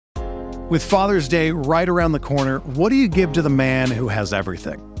With Father's Day right around the corner, what do you give to the man who has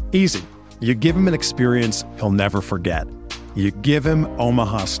everything? Easy. You give him an experience he'll never forget. You give him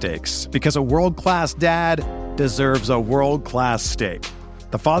Omaha Steaks, because a world-class dad deserves a world-class steak.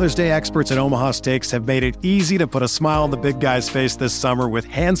 The Father's Day experts at Omaha Steaks have made it easy to put a smile on the big guy's face this summer with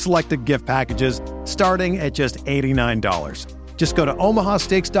hand-selected gift packages starting at just $89. Just go to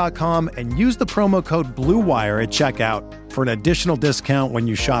omahasteaks.com and use the promo code BLUEWIRE at checkout for an additional discount when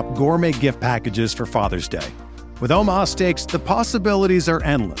you shop gourmet gift packages for Father's Day. With Omaha Steaks, the possibilities are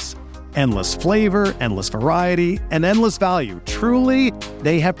endless. Endless flavor, endless variety, and endless value. Truly,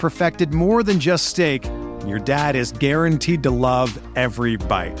 they have perfected more than just steak. Your dad is guaranteed to love every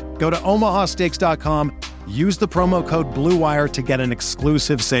bite. Go to omahasteaks.com, use the promo code BLUEWIRE to get an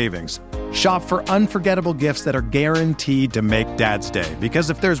exclusive savings. Shop for unforgettable gifts that are guaranteed to make Dad's Day. Because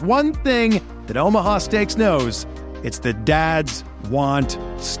if there's one thing that Omaha Steaks knows, it's that dads want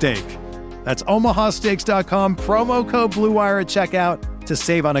steak. That's omahasteaks.com, promo code BLUEWIRE at checkout to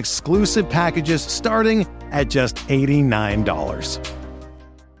save on exclusive packages starting at just $89.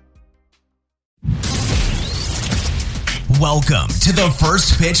 Welcome to the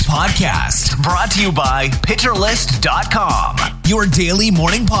First Pitch Podcast, brought to you by PitcherList.com, your daily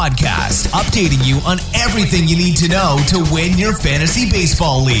morning podcast, updating you on everything you need to know to win your fantasy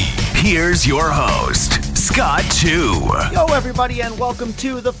baseball league. Here's your host, Scott Chu. Yo, everybody, and welcome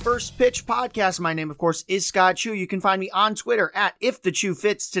to the First Pitch Podcast. My name, of course, is Scott Chu. You can find me on Twitter at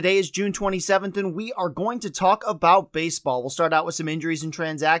IfTheChuFits. Today is June 27th, and we are going to talk about baseball. We'll start out with some injuries and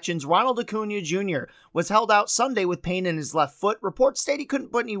transactions. Ronald Acuna Jr. was held out Sunday with pain in his left foot. Reports state he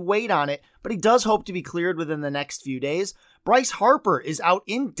couldn't put any weight on it, but he does hope to be cleared within the next few days. Bryce Harper is out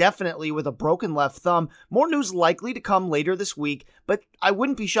indefinitely with a broken left thumb. More news likely to come later this week, but I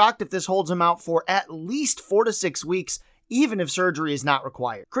wouldn't be shocked if this holds him out for at least 4 to 6 weeks, even if surgery is not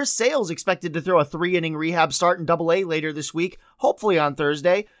required. Chris Sale is expected to throw a 3-inning rehab start in Double-A later this week, hopefully on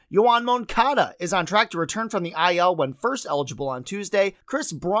Thursday. Yoan Moncada is on track to return from the IL when first eligible on Tuesday.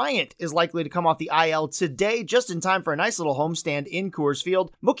 Chris Bryant is likely to come off the IL today, just in time for a nice little homestand in Coors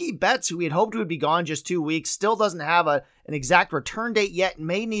Field. Mookie Betts, who we had hoped would be gone just 2 weeks, still doesn't have an exact return date yet,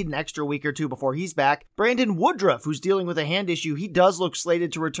 may need an extra week or two before he's back. Brandon Woodruff, who's dealing with a hand issue, he does look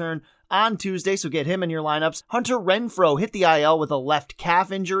slated to return on Tuesday, so get him in your lineups. Hunter Renfroe hit the IL with a left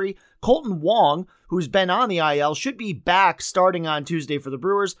calf injury. Colton Wong, who's been on the IL, should be back starting on Tuesday for the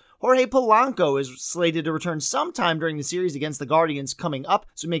Brewers. Jorge Polanco is slated to return sometime during the series against the Guardians coming up,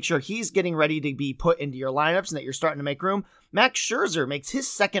 so make sure he's getting ready to be put into your lineups and that you're starting to make room. Max Scherzer makes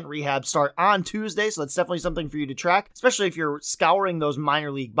his second rehab start on Tuesday, so that's definitely something for you to track, especially if you're scouring those minor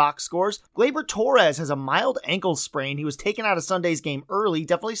league box scores. Gleyber Torres has a mild ankle sprain. He was taken out of Sunday's game early,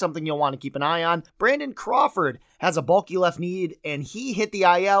 definitely something you'll want to keep an eye on. Brandon Crawford has a bulky left knee, and he hit the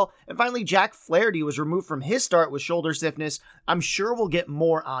IL. And finally, Jack Flaherty was removed from his start with shoulder stiffness. I'm sure we'll get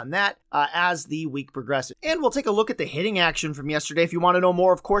more on that as the week progresses. And we'll take a look at the hitting action from yesterday. If you want to know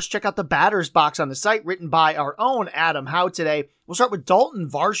more, of course, check out the batter's box on the site, written by our own Adam Howe today. We'll start with Dalton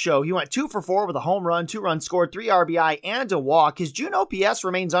Varsho. He went 2 for 4 with a home run, 2 runs scored, 3 RBI, and a walk. His June OPS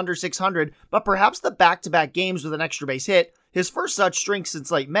remains under 600, but perhaps the back-to-back games with an extra base hit, his first such streak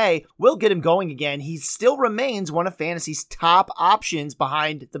since late May, will get him going again. He still remains one of fantasy's top options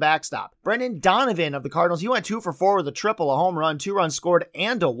behind the backstop. Brendan Donovan of the Cardinals, he went 2 for 4 with a triple, a home run, 2 runs scored,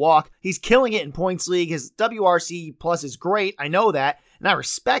 and a walk. He's killing it in points league. His WRC plus is great. I know that, and I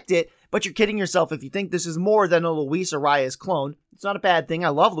respect it, but you're kidding yourself if you think this is more than a Luis Arias clone. It's not a bad thing. I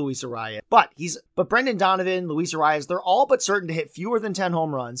love Luis Arias. But Brendan Donovan, Luis Arias, they're all but certain to hit fewer than 10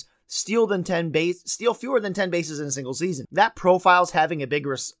 home runs, steal fewer than 10 bases in a single season. That profile's having a big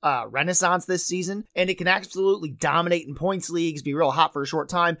renaissance this season, and it can absolutely dominate in points leagues, be real hot for a short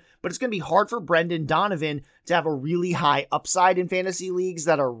time, but it's going to be hard for Brendan Donovan to have a really high upside in fantasy leagues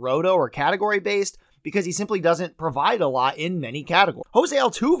that are roto or category based, because he simply doesn't provide a lot in many categories. Jose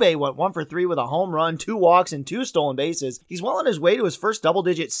Altuve went 1 for 3 with a home run, 2 walks, and 2 stolen bases. He's well on his way to his first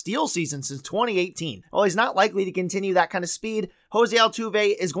double-digit steal season since 2018. While he's not likely to continue that kind of speed, Jose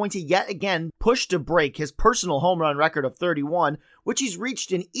Altuve is going to yet again push to break his personal home run record of 31, which he's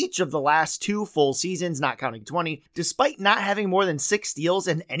reached in each of the last 2 full seasons, not counting 20. Despite not having more than 6 steals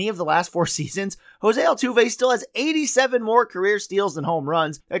in any of the last 4 seasons, Jose Altuve still has 87 more career steals than home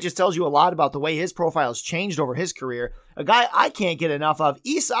runs. That just tells you a lot about the way his profile has changed over his career. A guy I can't get enough of,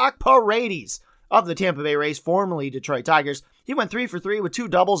 Isaac Paredes of the Tampa Bay Rays, formerly Detroit Tigers. He went 3 for 3 with 2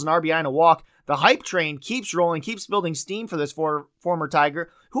 doubles, an RBI, and a walk. The hype train keeps rolling, keeps building steam for this former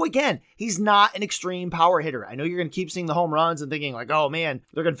Tiger, who, again, he's not an extreme power hitter. I know you're going to keep seeing the home runs and thinking like, oh man,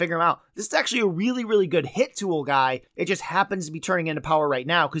 they're going to figure him out. This is actually a really, really good hit tool guy. It just happens to be turning into power right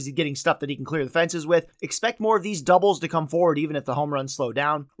now because he's getting stuff that he can clear the fences with. Expect more of these doubles to come forward even if the home runs slow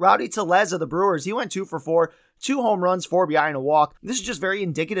down. Rowdy Tellez of the Brewers, he went 2 for 4. 2 home runs, 4 RBI, and a walk. This is just very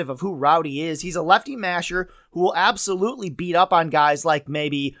indicative of who Rowdy is. He's a lefty masher who will absolutely beat up on guys like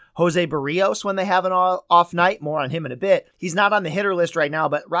maybe Jose Barrios when they have an off night. More on him in a bit. He's not on the hitter list right now,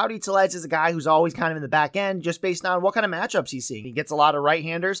 but Rowdy Tellez is a guy who's always kind of in the back end just based on what kind of matchups he's seeing. He gets a lot of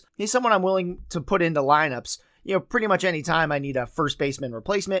right-handers. He's someone I'm willing to put into lineups. Pretty much any time I need a first baseman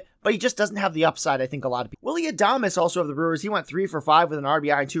replacement, but he just doesn't have the upside I think a lot of people. Willy Adames, also of the Brewers, he went 3 for 5 with an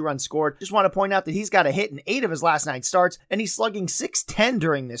RBI and 2 runs scored. Just want to point out that he's got a hit in 8 of his last 9 starts, and he's slugging .610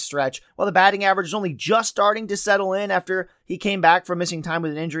 during this stretch. While the batting average is only just starting to settle in after he came back from missing time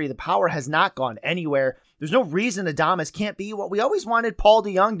with an injury, the power has not gone anywhere. There's no reason Adames can't be what we always wanted Paul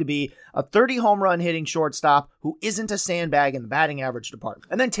DeJong to be, a 30 home run hitting shortstop who isn't a sandbag in the batting average department.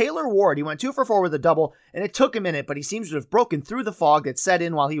 And then Taylor Ward, he went 2 for 4 with a double, and it took a minute, but he seems to have broken through the fog that set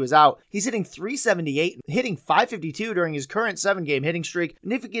in while he was out. He's hitting .378, hitting .552 during his current 7-game hitting streak,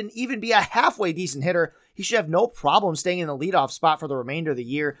 and if he can even be a halfway decent hitter, he should have no problem staying in the leadoff spot for the remainder of the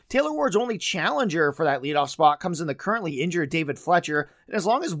year. Taylor Ward's only challenger for that leadoff spot comes in the currently injured David Fletcher, and as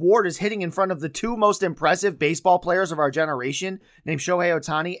long as Ward is hitting in front of the 2 most impressive baseball players of our generation, named Shohei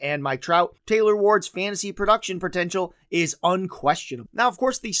Ohtani and Mike Trout, Taylor Ward's fantasy production potential is unquestionable. Now, of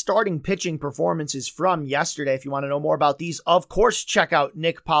course, the starting pitching performances from yesterday, if you want to know more about these, of course, check out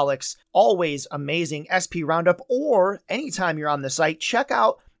Nick Pollock's always amazing SP Roundup, or anytime you're on the site, check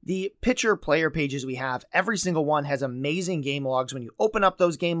out the pitcher player pages we have. Every single one has amazing game logs. When you open up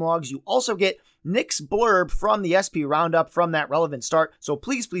those game logs, you also get Nick's blurb from the SP Roundup from that relevant start. So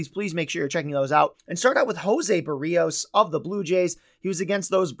please, please, please make sure you're checking those out. And start out with Jose Barrios of the Blue Jays. He was against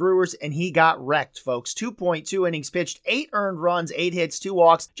those Brewers and he got wrecked, folks. 2.2 innings pitched, 8 earned runs, 8 hits, 2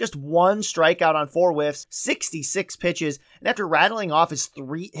 walks, just 1 strikeout on 4 whiffs, 66 pitches. And after rattling off his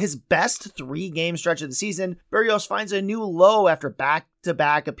best 3-game stretch of the season, Barrios finds a new low after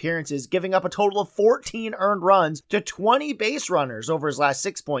back-to-back appearances, giving up a total of 14 earned runs to 20 base runners over his last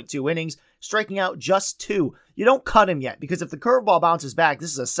 6.2 innings, striking out just 2. You don't cut him yet, because if the curveball bounces back,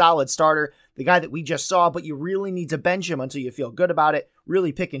 this is a solid starter, the guy that we just saw, but you really need to bench him until you feel good about it.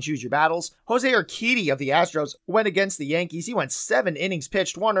 Really pick and choose your battles. Jose Urquidy of the Astros went against the Yankees. He went 7 innings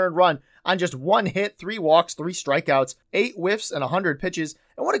pitched, 1 earned run on just 1 hit, 3 walks, 3 strikeouts, 8 whiffs, and 100 pitches.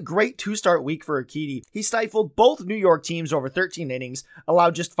 And what a great 2-start week for Urquidy. He stifled both New York teams over 13 innings,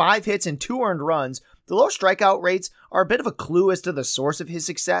 allowed just 5 hits and 2 earned runs. The low strikeout rates are a bit of a clue as to the source of his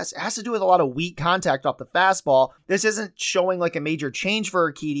success. It has to do with a lot of weak contact off the fastball. This isn't showing like a major change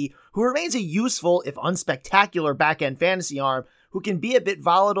for Urquidy, who remains a useful, if unspectacular, back-end fantasy arm who can be a bit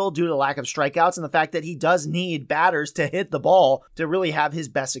volatile due to lack of strikeouts and the fact that he does need batters to hit the ball to really have his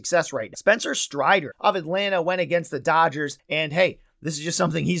best success rate. Spencer Strider of Atlanta went against the Dodgers, and hey, this is just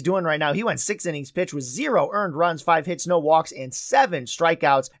something he's doing right now. He went 6 innings pitched with 0 earned runs, 5 hits, no walks, and 7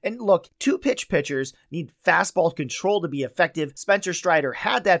 strikeouts. And look, 2-pitch pitchers need fastball control to be effective. Spencer Strider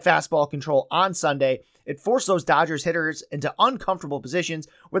had that fastball control on Sunday. It forced those Dodgers hitters into uncomfortable positions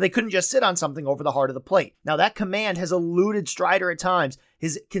where they couldn't just sit on something over the heart of the plate. Now, that command has eluded Strider at times.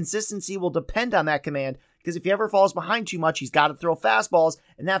 His consistency will depend on that command, because if he ever falls behind too much, he's got to throw fastballs,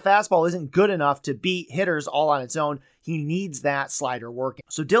 and that fastball isn't good enough to beat hitters all on its own. He needs that slider working.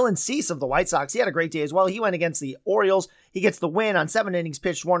 So Dylan Cease of the White Sox, he had a great day as well. He went against the Orioles. He gets the win on 7 innings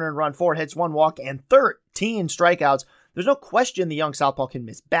pitched, 1 earned run, 4 hits, 1 walk, and 13 strikeouts. There's no question the young southpaw can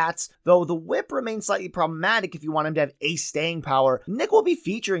miss bats, though the whip remains slightly problematic if you want him to have ace staying power. Nick will be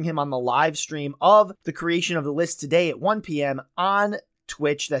featuring him on the live stream of the creation of the list today at 1 p.m. on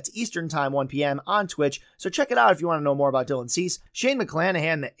Twitch. That's Eastern Time, 1 p.m. on Twitch. So check it out if you want to know more about Dylan Cease. Shane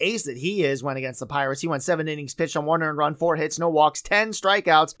McClanahan, the ace that he is, went against the Pirates. He went 7 innings pitched on 1 earned run, 4 hits, no walks, 10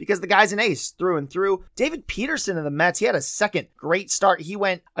 strikeouts because the guy's an ace through and through. David Peterson of the Mets, he had a second great start. He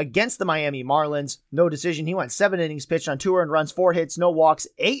went against the Miami Marlins. No decision. He went 7 innings pitched on 2 earned runs, 4 hits, no walks,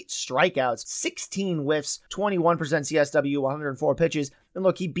 8 strikeouts, 16 whiffs, 21% CSW, 104 pitches. And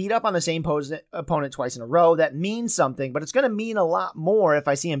look, he beat up on the same opponent twice in a row. That means something, but it's going to mean a lot more if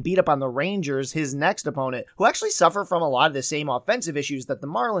I see him beat up on the Rangers, his next opponent, who actually suffer from a lot of the same offensive issues that the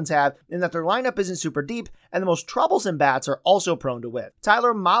Marlins have, in that their lineup isn't super deep, and the most troublesome bats are also prone to whiff.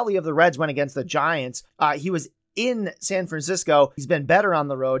 Tyler Mahle of the Reds went against the Giants. He was in San Francisco. He's been better on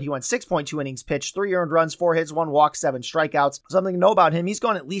the road. He went 6.2 innings pitched, 3 earned runs, 4 hits, 1 walk, 7 strikeouts. Something to know about him, he's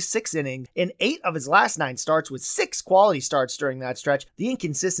gone at least 6 innings in 8 of his last 9 starts with 6 quality starts during that stretch. The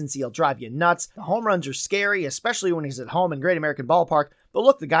inconsistency will drive you nuts. The home runs are scary, especially when he's at home in Great American Ballpark. But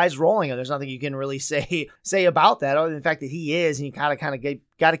look, the guy's rolling, and there's nothing you can really say about that other than the fact that he is, and you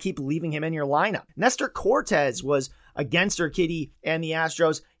got to keep leaving him in your lineup. Nestor Cortes was against Urquidy and the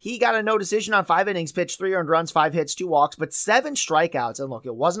Astros. He got a no decision on 5 innings pitched, 3 earned runs, 5 hits, 2 walks, but 7 strikeouts. And look,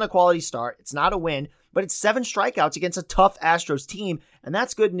 it wasn't a quality start. It's not a win, but it's 7 strikeouts against a tough Astros team, and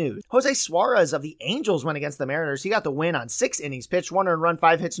that's good news. Jose Suarez of the Angels went against the Mariners. He got the win on 6 innings pitched, 1 earned run,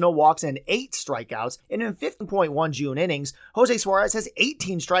 5 hits, no walks, and 8 strikeouts. And in 15.1 June innings, Jose Suarez has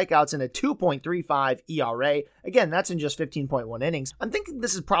 18 strikeouts and a 2.35 ERA. Again, that's in just 15.1 innings. I'm thinking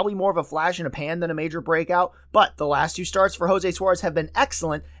this is probably more of a flash in a pan than a major breakout, but the last 2 starts for Jose Suarez have been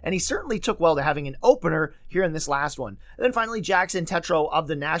excellent, and he certainly took well to having an opener here in this last one. And then finally, Jackson Tetreault of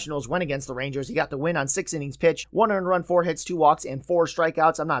the Nationals went against the Rangers. He got the win on 6 innings pitched, 1 earned run, 4 hits, 2 walks, and 4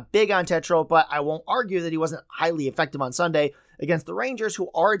 strikeouts. I'm not big on Tetreault, but I won't argue that he wasn't highly effective on Sunday against the Rangers, who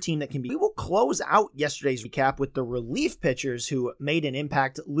are a team that can be. We will close out yesterday's recap with the relief pitchers who made an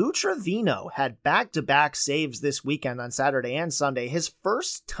impact. Lou Trevino had back-to-back saves this weekend on Saturday and Sunday, his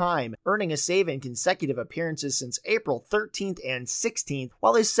first time earning a save in consecutive appearances since April 13th and 16th.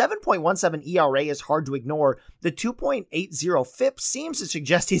 While his 7.17 ERA is hard to ignore, the 2.80 FIP seems to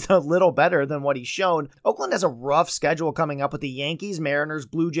suggest he's a little better than what he's shown. Oakland has a rough schedule coming up with the Yankees, Mariners,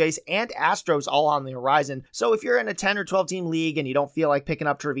 Blue Jays, and Astros all on the horizon. So if you're in a 10 or 12 team league and you don't feel like picking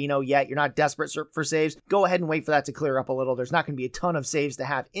up Trevino yet, you're not desperate for saves, go ahead and wait for that to clear up a little. There's not going to be a ton of saves to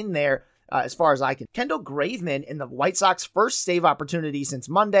have in there as far as I can. Kendall Graveman in the White Sox first save opportunity since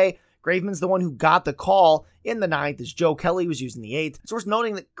Monday. Graveman's the one who got the call in the 9th as Joe Kelly was using the 8th. It's worth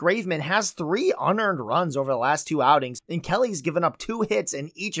noting that Graveman has 3 unearned runs over the last 2 outings, and Kelly's given up 2 hits in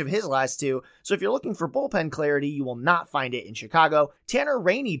each of his last 2. So if you're looking for bullpen clarity, you will not find it in Chicago. Tanner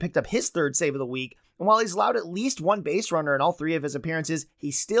Rainey picked up his 3rd save of the week, and while he's allowed at least 1 base runner in all 3 of his appearances,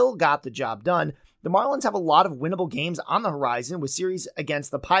 he still got the job done. The Marlins have a lot of winnable games on the horizon, with series against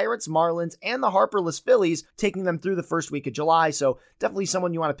the Pirates, Marlins, and the Harperless Phillies taking them through the first week of July. So definitely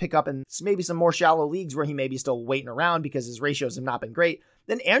someone you want to pick up in maybe some more shallow leagues where he may be still waiting around because his ratios have not been great.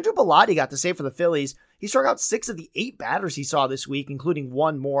 Then Andrew Bellotti got the save for the Phillies. He struck out 6 of the 8 batters he saw this week, including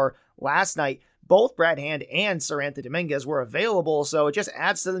 1 more last night. Both Brad Hand and Seranthony Dominguez were available, so it just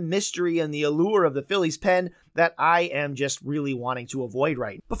adds to the mystery and the allure of the Phillies pen that I am just really wanting to avoid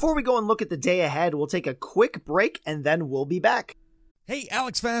right now. Before we go and look at the day ahead, we'll take a quick break and then we'll be back. Hey,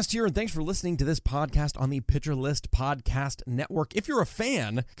 Alex Fast here, and thanks for listening to this podcast on the Pitcher List Podcast Network. If you're a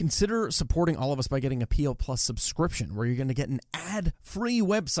fan, consider supporting all of us by getting a PL Plus subscription, where you're going to get an ad-free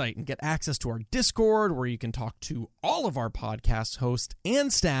website and get access to our Discord, where you can talk to all of our podcast hosts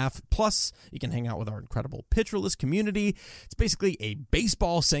and staff. Plus, you can hang out with our incredible Pitcher List community. It's basically a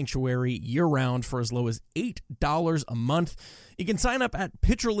baseball sanctuary year-round for as low as $8 a month. You can sign up at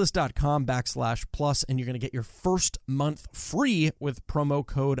pitcherlist.com/plus, and you're going to get your first month free with promo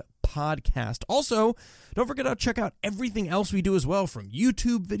code podcast. Also, don't forget to check out everything else we do as well, from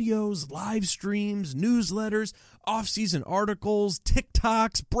YouTube videos, live streams, newsletters, off-season articles,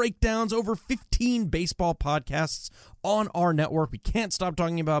 TikToks, breakdowns, over 15 baseball podcasts on our network. We can't stop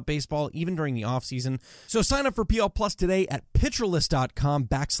talking about baseball even during the off-season. So sign up for PL Plus today at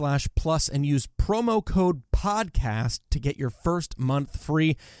pitcherlist.com/plus and use promo code podcast to get your first month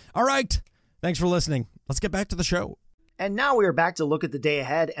free. All right. Thanks for listening. Let's get back to the show. And now we are back to look at the day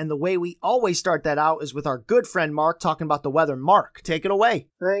ahead, and the way we always start that out is with our good friend Mark talking about the weather. Mark, take it away.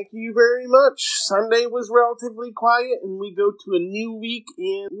 Thank you very much. Sunday was relatively quiet, and we go to a new week,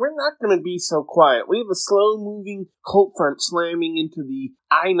 and we're not going to be so quiet. We have a slow-moving cold front slamming into the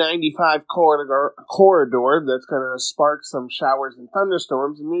I-95 corridor that's going to spark some showers and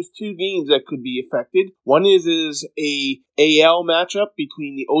thunderstorms, and there's 2 games that could be affected. One is a AL matchup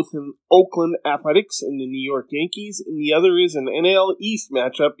between the Oakland Athletics and the New York Yankees, and the other is an NL East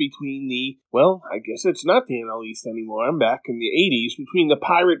matchup between I guess it's not the NL East anymore. I'm back in the 80s, between the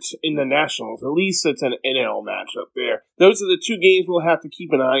Pirates and the Nationals. At least it's an NL matchup there. Those are the 2 games we'll have to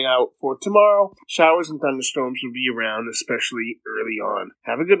keep an eye out for tomorrow. Showers and thunderstorms will be around, especially early on.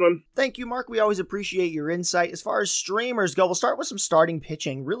 Have a good one. Thank you, Mark. We always appreciate your insight. As far as streamers go, we'll start with some starting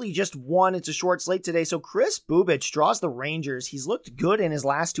pitching. Really just one. It's a short slate today. So Kris Bubic draws the Rangers. He's looked good in his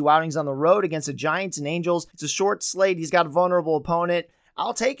last 2 outings on the road against the Giants and Angels. It's a short slate. He's got a vulnerable opponent.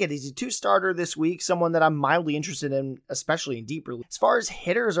 I'll take it. He's a 2-starter this week, someone that I'm mildly interested in, especially in deeper leagues. As far as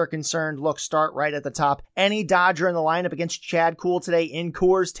hitters are concerned, look, start right at the top. Any Dodger in the lineup against Chad Kuhl today in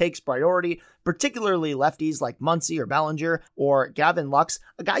Coors takes priority, particularly lefties like Muncy or Bellinger or Gavin Lux.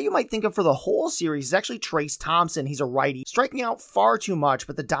 A guy you might think of for the whole series is actually Trace Thompson. He's a righty, striking out far too much,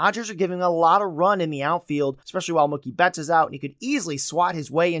 but the Dodgers are giving a lot of run in the outfield, especially while Mookie Betts is out, and he could easily swat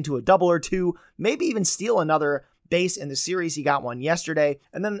his way into a double or two, maybe even steal another base in the series. He got one yesterday.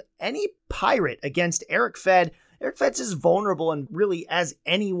 And then any Pirate against Eric Fed. Eric Fed's is vulnerable, and really, as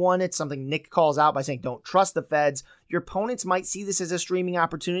anyone, it's something Nick calls out by saying don't trust the Feds. Your opponents might see this as a streaming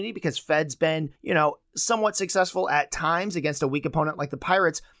opportunity because Fed's been, somewhat successful at times against a weak opponent like the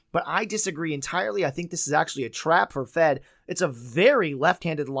Pirates, but I disagree entirely. I think this is actually a trap for Fed. It's a very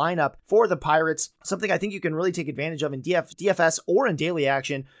left-handed lineup for the Pirates, something I think you can really take advantage of in DFS or in daily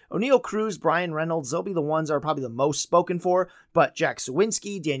action. O'Neill Cruz, Brian Reynolds, they'll be the ones that are probably the most spoken for, but Jack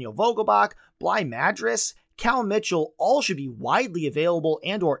Sawinski, Daniel Vogelbach, Bly Madras, Cal Mitchell, all should be widely available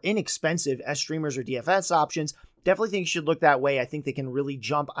and or inexpensive as streamers or DFS options. Definitely think you should look that way. I think they can really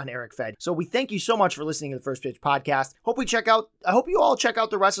jump on Eric Fed. So we thank you so much for listening to the First Pitch podcast. I hope you all check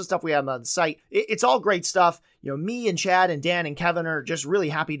out the rest of the stuff we have on the site. It's all great stuff. Me and Chad and Dan and Kevin are just really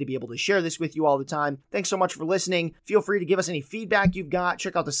happy to be able to share this with you all the time. Thanks so much for listening. Feel free to give us any feedback you've got.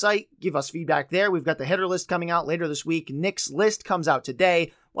 Check out the site. Give us feedback there. We've got the hitter list coming out later this week. Nick's list comes out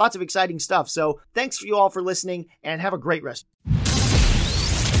today. Lots of exciting stuff. So thanks for you all for listening and have a great rest.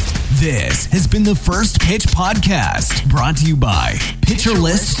 This has been the First Pitch Podcast, brought to you by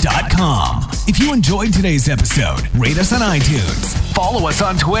PitcherList.com. If you enjoyed today's episode, rate us on iTunes, follow us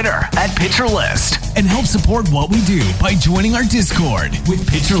on Twitter @PitcherList, and help support what we do by joining our Discord with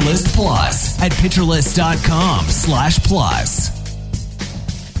PitcherList Plus at PitcherList.com/plus.